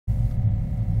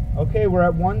Okay, we're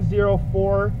at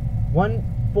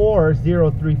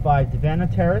 14035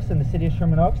 Davana Terrace in the city of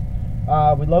Sherman Oaks.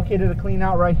 We located a clean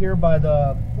out right here by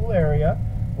the pool area.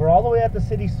 We're all the way at the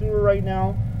city sewer right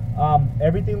now.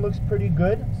 Everything looks pretty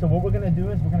good. So what we're going to do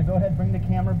is we're going to go ahead and bring the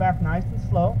camera back nice and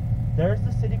slow. There's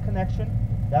the city connection.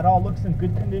 That all looks in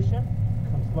good condition.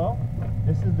 Come slow.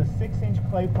 This is the 6-inch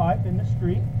clay pipe in the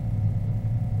street.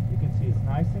 You can see it's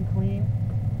nice and clean.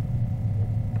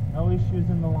 No issues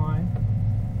in the line.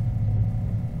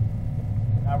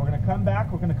 Now we're going to come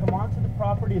back. We're going to come onto the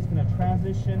property. It's going to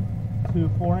transition to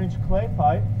 4-inch clay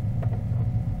pipe.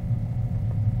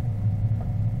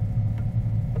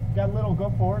 Got a little, go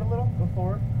forward a little, go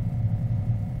forward.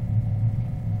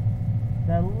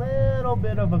 Got a little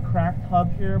bit of a cracked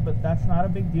hub here, but that's not a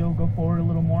big deal. Go forward a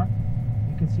little more.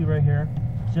 You can see right here,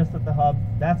 just at the hub,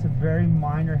 that's a very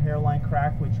minor hairline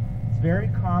crack, which is very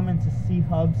common to see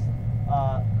hubs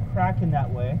crack in that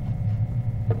way.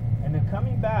 And then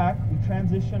coming back, we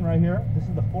transition right here. This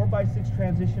is the 4x6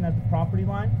 transition at the property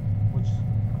line, which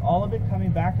all of it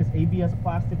coming back is ABS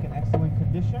plastic in excellent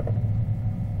condition.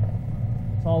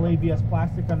 It's all ABS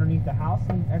plastic underneath the house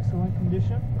in excellent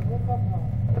condition.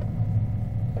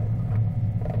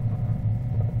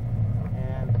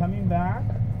 And coming back,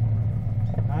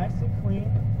 nice and clean.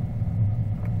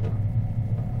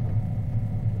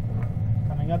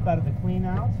 Coming up out of the clean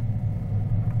out.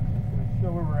 Just going to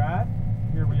show where we're at.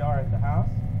 Here we are at the house.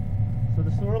 So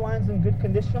the sewer line's in good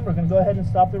condition. We're going to go ahead and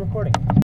stop the recording.